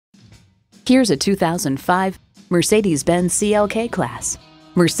Here's a 2005 Mercedes-Benz CLK Class.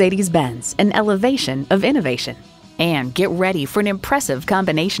 Mercedes-Benz, an elevation of innovation. And get ready for an impressive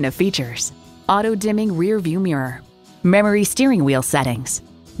combination of features. Auto-dimming rear-view mirror, memory steering wheel settings,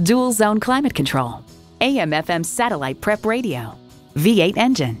 dual-zone climate control, AM/FM satellite prep radio, V8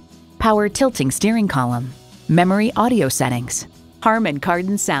 engine, power tilting steering column, memory audio settings, Harman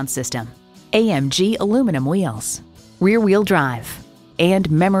Kardon sound system, AMG aluminum wheels, rear-wheel drive,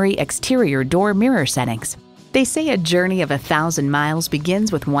 and memory exterior door mirror settings. They say a journey of 1,000 miles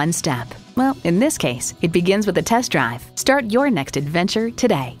begins with one step. Well, in this case, it begins with a test drive. Start your next adventure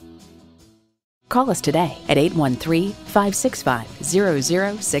today. Call us today at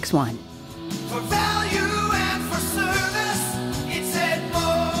 813-565-0061.